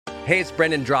Hey, it's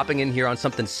Brendan dropping in here on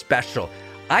something special.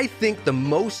 I think the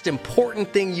most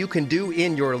important thing you can do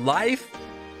in your life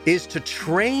is to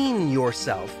train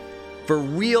yourself for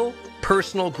real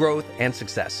personal growth and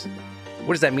success.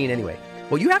 What does that mean anyway?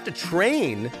 Well, you have to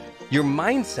train your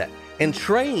mindset and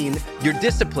train your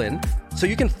discipline so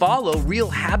you can follow real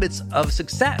habits of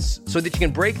success, so that you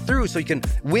can break through, so you can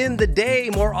win the day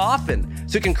more often,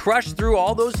 so you can crush through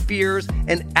all those fears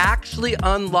and actually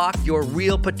unlock your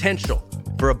real potential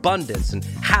for abundance and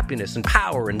happiness and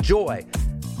power and joy.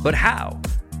 But how?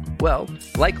 Well,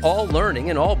 like all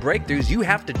learning and all breakthroughs, you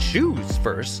have to choose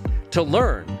first to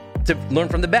learn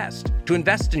from the best, to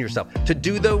invest in yourself, to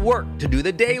do the work, to do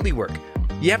the daily work.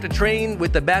 You have to train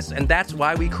with the best, and that's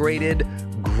why we created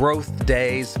Growth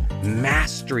Day's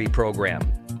Mastery Program.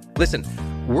 Listen,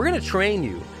 we're going to train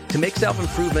you to make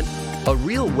self-improvement a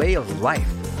real way of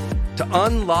life, to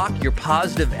unlock your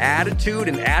positive attitude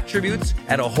and attributes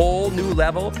at a whole new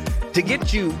level, to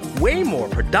get you way more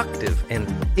productive and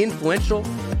influential,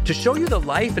 to show you the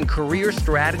life and career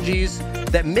strategies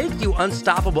that make you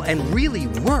unstoppable and really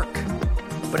work.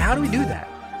 But how do we do that?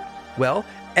 Well,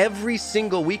 every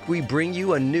single week we bring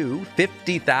you a new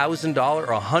 $50,000 or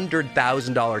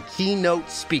 $100,000 keynote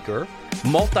speaker,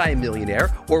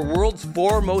 multimillionaire, or world's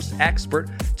foremost expert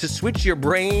to switch your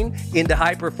brain into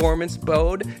high performance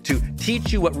mode, to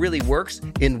teach you what really works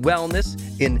in wellness,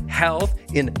 in health,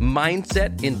 in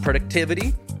mindset, in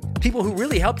productivity. People who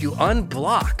really help you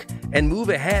unblock and move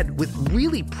ahead with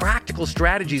really practical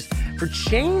strategies for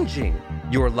changing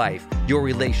your life, your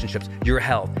relationships, your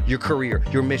health, your career,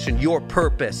 your mission, your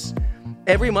purpose.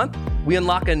 Every month, we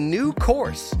unlock a new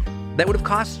course that would have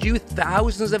cost you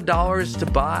thousands of dollars to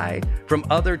buy from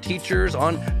other teachers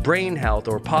on brain health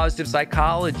or positive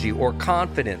psychology or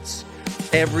confidence.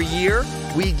 Every year,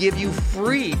 we give you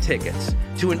free tickets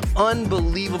to an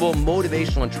unbelievable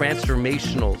motivational and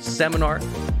transformational seminar.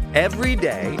 Every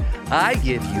day, I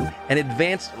give you an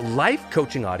advanced life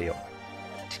coaching audio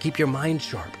to keep your mind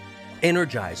sharp,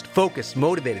 energized, focused,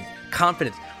 motivated,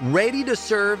 confident, ready to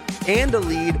serve and to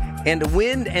lead and to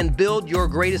win and build your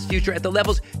greatest future at the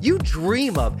levels you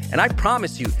dream of. And I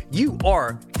promise you, you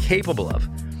are capable of.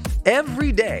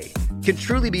 Every day can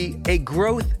truly be a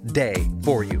growth day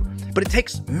for you. But it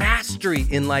takes mastery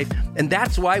in life, and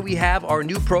that's why we have our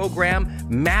new program,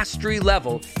 Mastery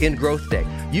Level in Growth Day.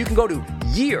 You can go to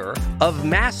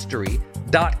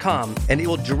yearofmastery.com, and it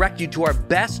will direct you to our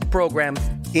best program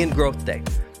in Growth Day.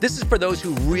 This is for those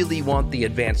who really want the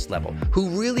advanced level, who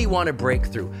really want to break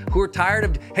through, who are tired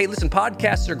of, hey, listen,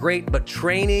 podcasts are great, but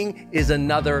training is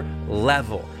another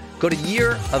level. Go to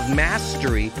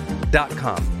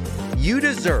yearofmastery.com. You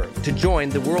deserve to join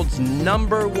the world's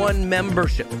 #1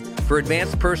 membership for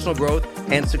advanced personal growth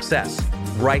and success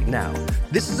right now.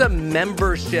 This is a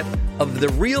membership of the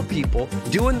real people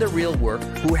doing the real work,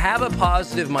 who have a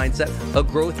positive mindset, a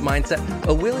growth mindset,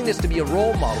 a willingness to be a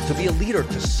role model, to be a leader,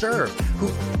 to serve, who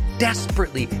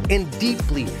desperately and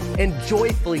deeply and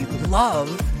joyfully love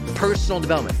personal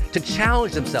development, to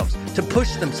challenge themselves, to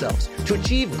push themselves, to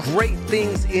achieve great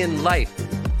things in life.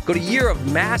 Go to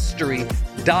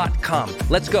yearofmastery.com.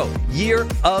 Let's go.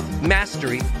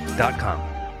 yearofmastery.com.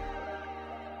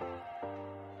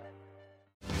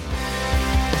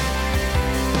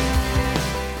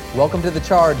 Welcome to The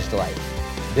Charged Life.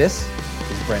 This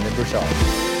is Brendan Burchard.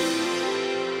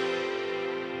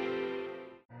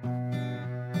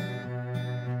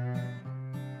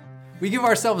 We give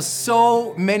ourselves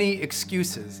so many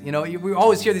excuses. You know, we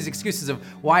always hear these excuses of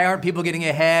why aren't people getting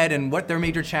ahead and what their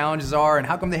major challenges are and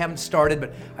how come they haven't started.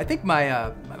 But I think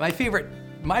my favorite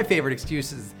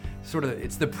excuse is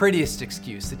it's the prettiest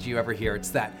excuse that you ever hear.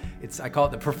 I call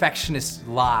it the perfectionist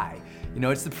lie. You know,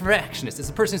 it's the perfectionist. It's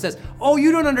the person who says, oh,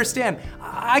 you don't understand.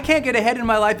 I can't get ahead in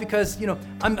my life because,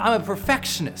 I'm a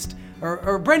perfectionist.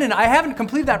 Or Brendan, I haven't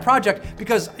completed that project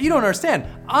because you don't understand.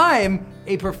 I'm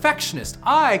a perfectionist.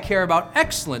 I care about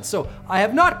excellence, so I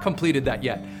have not completed that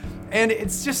yet. And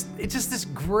it's just this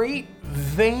great,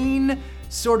 vain,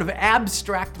 sort of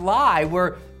abstract lie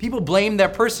where people blame their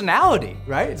personality,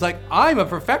 right? It's like, I'm a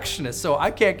perfectionist, so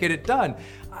I can't get it done.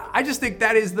 I just think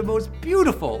that is the most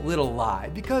beautiful little lie,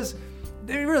 because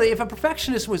really, if a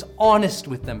perfectionist was honest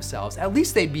with themselves, at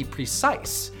least they'd be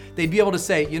precise. They'd be able to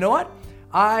say, you know what?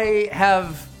 I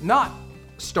have not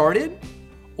started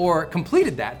or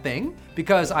completed that thing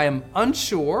because I am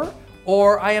unsure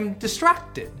or I am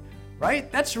distracted, right?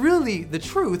 That's really the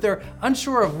truth. They're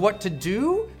unsure of what to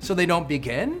do, so they don't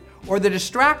begin, or they're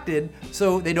distracted,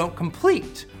 so they don't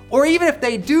complete. Or even if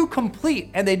they do complete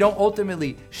and they don't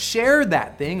ultimately share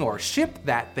that thing or ship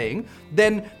that thing,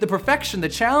 then the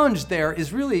challenge there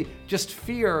is really just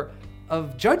fear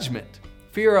of judgment,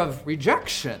 fear of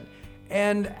rejection.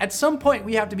 And at some point,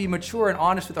 we have to be mature and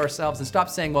honest with ourselves and stop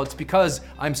saying, well, it's because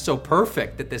I'm so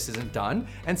perfect that this isn't done,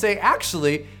 and say,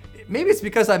 actually, maybe it's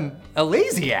because I'm a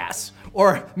lazy ass.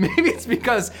 Or maybe it's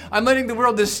because I'm letting the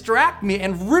world distract me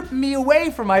and rip me away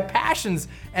from my passions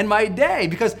and my day,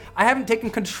 because I haven't taken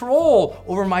control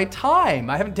over my time.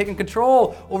 I haven't taken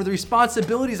control over the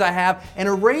responsibilities I have and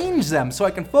arrange them so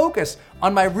I can focus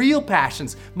on my real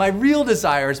passions, my real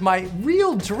desires, my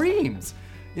real dreams.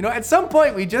 You know, at some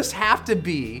point we just have to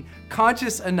be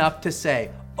conscious enough to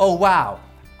say, oh wow,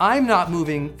 I'm not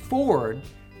moving forward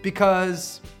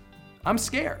because I'm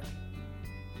scared.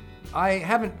 I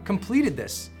haven't completed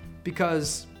this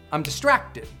because I'm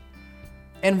distracted.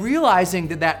 And realizing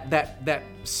that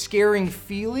scaring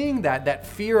feeling, that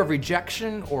fear of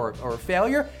rejection or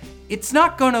failure, it's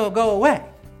not gonna go away.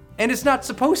 And it's not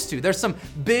supposed to. There's some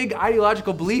big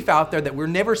ideological belief out there that we're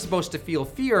never supposed to feel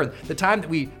fear. The time that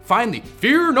we finally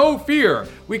fear no fear,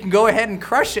 we can go ahead and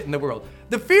crush it in the world.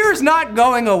 The fear is not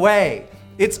going away.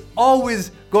 It's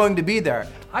always going to be there.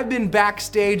 I've been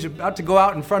backstage about to go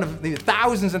out in front of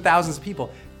thousands and thousands of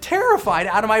people, terrified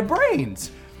out of my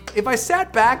brains. If I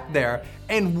sat back there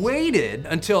and waited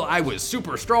until I was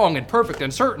super strong and perfect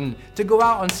and certain to go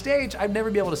out on stage, I'd never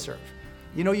be able to serve.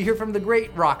 You know, you hear from the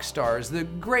great rock stars, the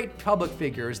great public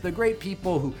figures, the great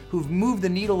people who've moved the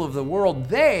needle of the world.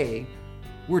 They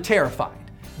were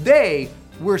terrified. They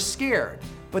were scared,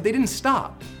 but they didn't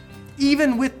stop.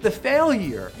 Even with the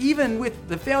failure,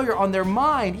 on their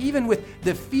mind, even with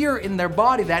the fear in their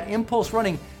body, that impulse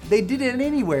running, they did it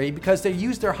anyway because they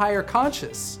used their higher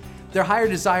conscious, their higher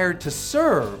desire to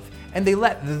serve, and they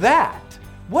let that.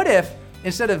 What if,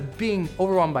 instead of being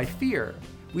overwhelmed by fear,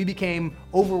 we became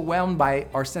overwhelmed by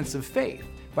our sense of faith?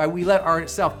 By we let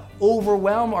ourselves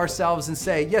overwhelm ourselves and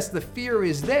say, yes, the fear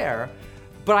is there,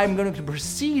 but I'm going to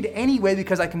proceed anyway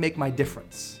because I can make my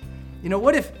difference. You know,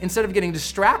 what if instead of getting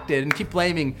distracted and keep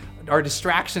blaming our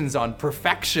distractions on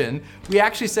perfection, we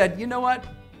actually said, you know what?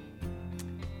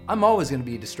 I'm always going to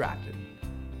be distracted.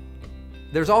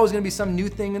 There's always going to be some new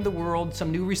thing in the world,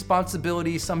 some new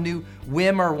responsibility, some new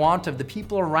whim or want of the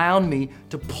people around me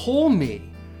to pull me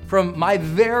from my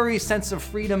very sense of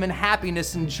freedom and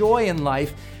happiness and joy in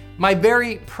life, my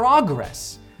very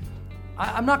progress.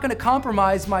 I'm not going to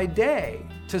compromise my day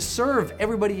to serve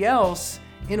everybody else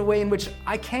in a way in which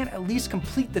I can't at least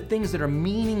complete the things that are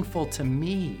meaningful to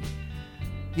me.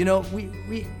 You know,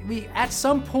 we at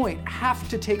some point have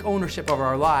to take ownership of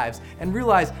our lives and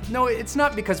realize, no, it's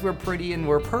not because we're pretty and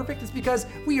we're perfect, it's because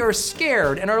we are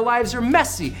scared and our lives are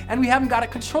messy and we haven't got a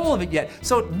control of it yet.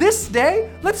 So this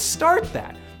day, let's start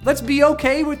that. Let's be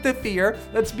okay with the fear.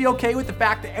 Let's be okay with the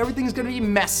fact that everything's gonna be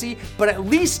messy, but at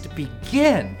least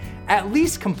begin, at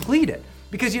least complete it.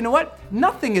 Because you know what?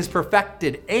 Nothing is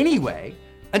perfected anyway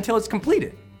until it's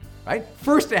completed, right?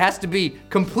 First it has to be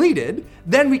completed,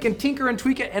 then we can tinker and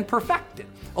tweak it and perfect it.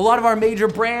 A lot of our major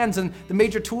brands and the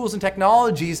major tools and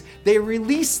technologies, they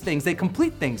release things, they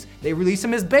complete things. They release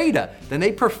them as beta, then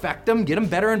they perfect them, get them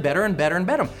better and better and better and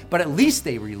better. But at least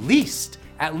they released,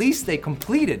 at least they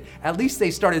completed, at least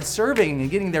they started serving and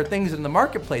getting their things in the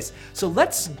marketplace. So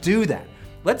let's do that.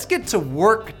 Let's get to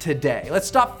work today. Let's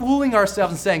stop fooling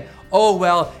ourselves and saying, oh,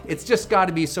 well, it's just got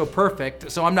to be so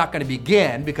perfect, so I'm not going to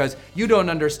begin because you don't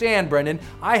understand, Brendan.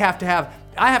 I have to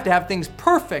have things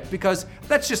perfect because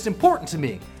that's just important to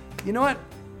me. You know what?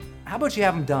 How about you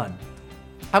have them done?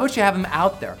 How about you have them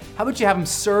out there? How about you have them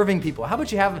serving people? How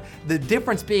about you have the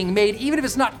difference being made? Even if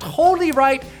it's not totally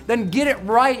right, then get it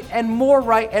right and more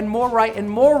right and more right and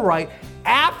more right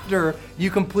after you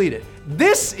complete it.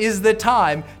 This is the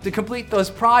time to complete those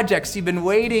projects you've been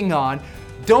waiting on.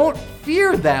 Don't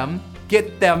fear them,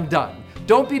 get them done.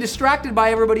 Don't be distracted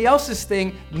by everybody else's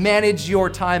thing, manage your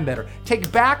time better.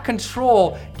 Take back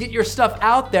control, get your stuff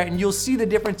out there, and you'll see the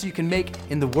difference you can make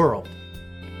in the world.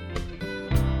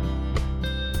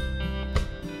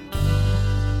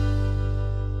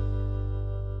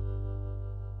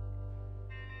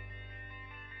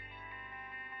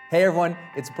 Hey everyone,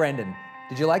 it's Brendan.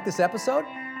 Did you like this episode?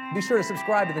 Be sure to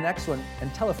subscribe to the next one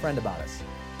and tell a friend about us.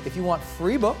 If you want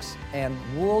free books and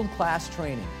world-class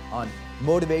training on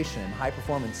motivation and high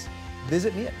performance,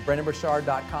 visit me at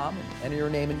brendanburchard.com and enter your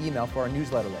name and email for our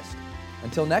newsletter list.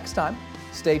 Until next time,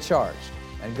 stay charged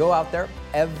and go out there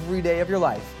every day of your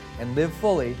life and live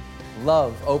fully,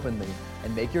 love openly,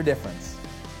 and make your difference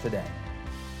today.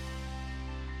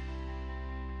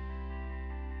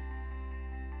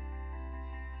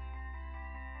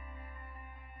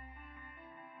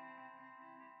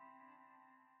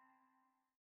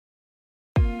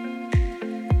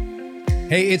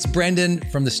 Hey, it's Brendan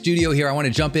from the studio here. I want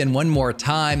to jump in one more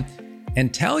time.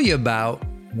 and tell you about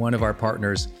one of our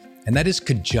partners, and that is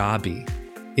Kajabi.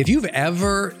 If you've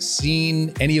ever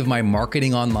seen any of my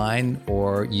marketing online,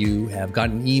 or you have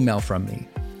gotten an email from me,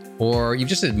 or you've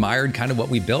just admired kind of what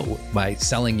we built by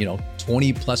selling,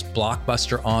 20 plus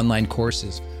blockbuster online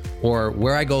courses, or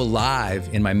where I go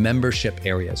live in my membership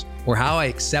areas, or how I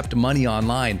accept money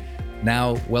online,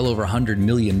 now well over $100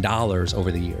 million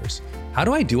over the years. How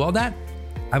do I do all that?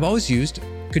 I've always used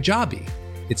Kajabi.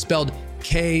 It's spelled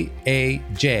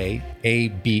Kajabi.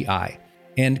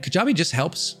 And Kajabi just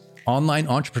helps online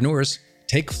entrepreneurs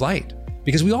take flight,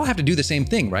 because we all have to do the same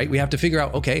thing, right? We have to figure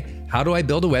out, okay, how do I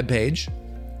build a web page?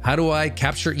 How do I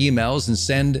capture emails and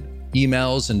send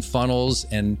emails and funnels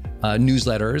and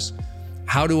newsletters?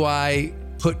 How do I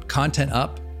put content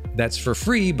up that's for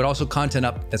free, but also content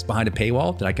up that's behind a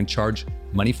paywall that I can charge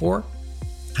money for?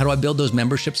 How do I build those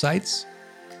membership sites?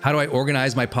 How do I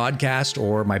organize my podcast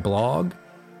or my blog?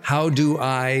 How do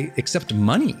I accept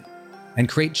money and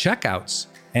create checkouts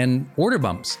and order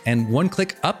bumps and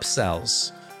one-click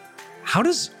upsells? How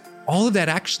does all of that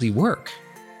actually work?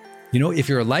 If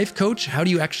you're a life coach, how do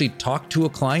you actually talk to a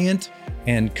client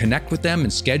and connect with them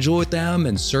and schedule with them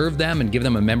and serve them and give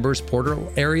them a members portal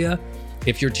area?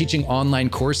 If you're teaching online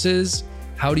courses,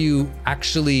 how do you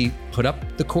actually put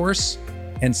up the course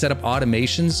and set up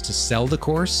automations to sell the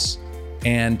course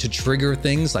and to trigger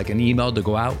things like an email to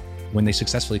go out when they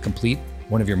successfully complete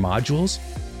one of your modules?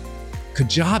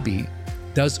 Kajabi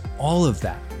does all of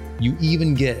that. You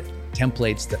even get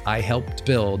templates that I helped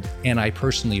build and I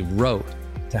personally wrote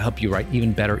to help you write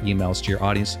even better emails to your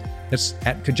audience. That's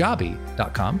at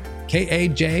kajabi.com,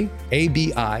 Kajabi.com.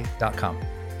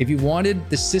 If you wanted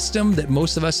the system that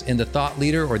most of us in the thought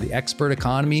leader or the expert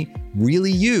economy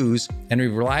really use and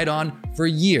we've relied on for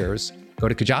years, go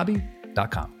to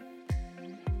kajabi.com.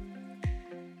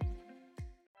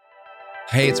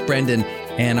 Hey, it's Brendan,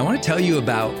 and I want to tell you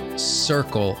about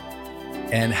Circle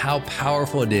and how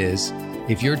powerful it is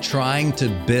if you're trying to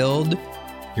build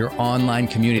your online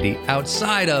community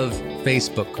outside of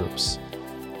Facebook groups.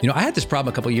 I had this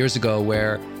problem a couple years ago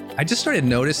where I just started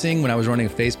noticing when I was running a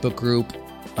Facebook group,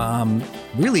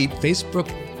 really Facebook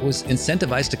was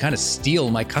incentivized to kind of steal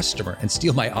my customer and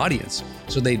steal my audience.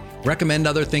 So they'd recommend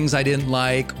other things I didn't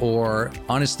like, or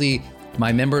honestly,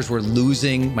 my members were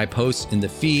losing my posts in the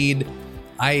feed.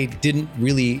 I didn't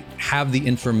really have the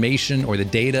information or the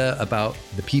data about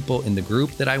the people in the group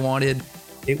that I wanted.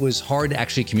 It was hard to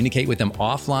actually communicate with them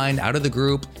offline, out of the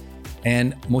group.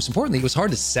 And most importantly, it was hard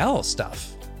to sell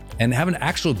stuff and have an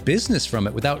actual business from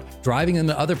it without driving them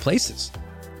to other places.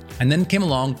 And then came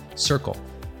along Circle.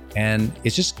 And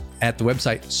it's just at the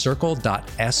website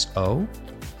circle.so.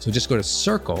 So just go to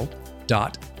circle.so.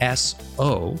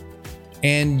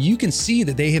 And you can see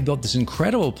that they have built this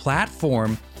incredible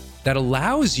platform that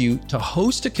allows you to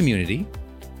host a community,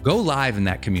 go live in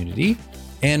that community,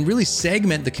 and really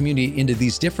segment the community into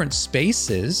these different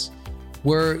spaces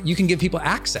where you can give people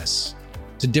access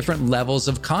to different levels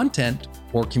of content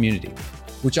or community,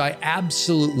 which I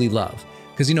absolutely love.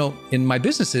 Because, in my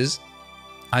businesses,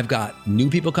 I've got new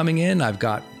people coming in, I've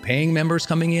got paying members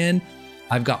coming in,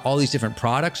 I've got all these different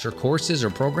products or courses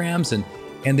or programs, and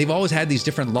they've always had these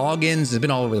different logins. They've been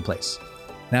all over the place.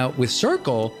 Now with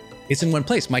Circle, it's in one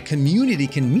place. My community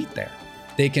can meet there.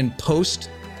 They can post,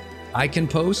 I can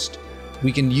post,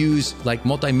 we can use like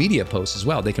multimedia posts as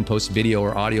well. They can post video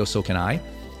or audio, so can I.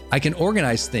 I can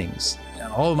organize things,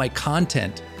 all of my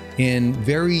content in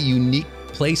very unique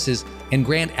places and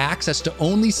grant access to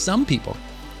only some people.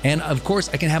 And of course,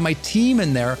 I can have my team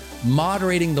in there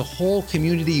moderating the whole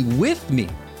community with me.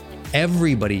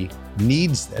 Everybody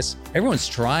needs this. Everyone's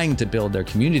trying to build their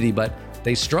community, but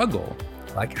they struggle.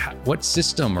 Like, what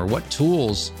system or what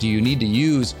tools do you need to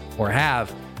use or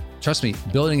have? Trust me,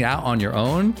 building it out on your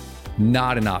own,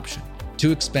 not an option.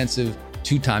 Too expensive,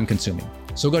 too time consuming.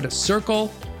 So go to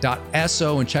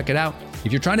circle.so and check it out.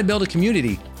 If you're trying to build a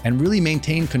community and really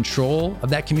maintain control of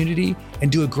that community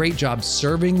and do a great job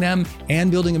serving them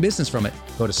and building a business from it,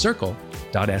 go to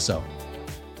circle.so.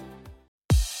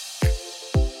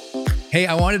 Hey,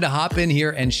 I wanted to hop in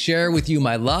here and share with you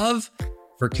my love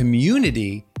for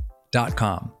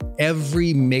community.com.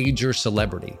 Every major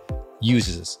celebrity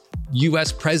uses this.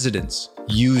 US presidents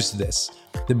use this.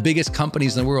 The biggest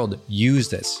companies in the world use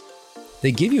this.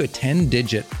 They give you a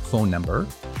 10-digit phone number,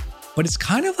 but it's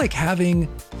kind of like having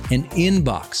an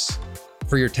inbox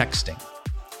for your texting.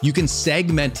 You can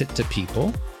segment it to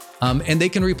people, and they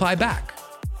can reply back.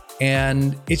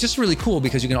 And it's just really cool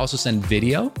because you can also send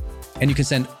video and you can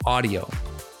send audio.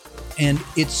 And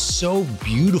it's so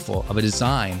beautiful of a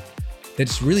design that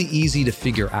it's really easy to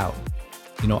figure out.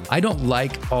 I don't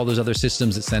like all those other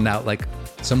systems that send out like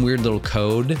some weird little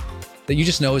code that you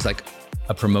just know is like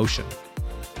a promotion.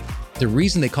 The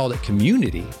reason they called it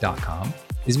community.com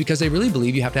is because they really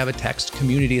believe you have to have a text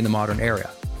community in the modern era.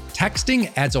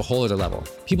 Texting adds a whole other level.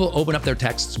 People open up their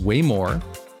texts way more.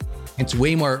 It's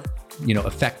way more,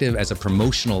 effective as a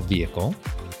promotional vehicle.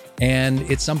 And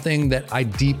it's something that I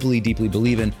deeply, deeply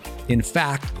believe in. In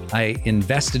fact, I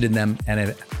invested in them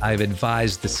and I've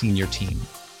advised the senior team.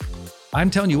 I'm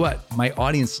telling you what, my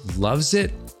audience loves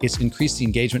it. It's increased the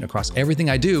engagement across everything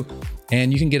I do.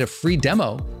 And you can get a free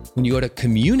demo when you go to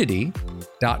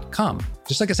community.com.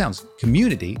 Just like it sounds,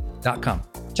 community.com.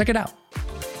 Check it out.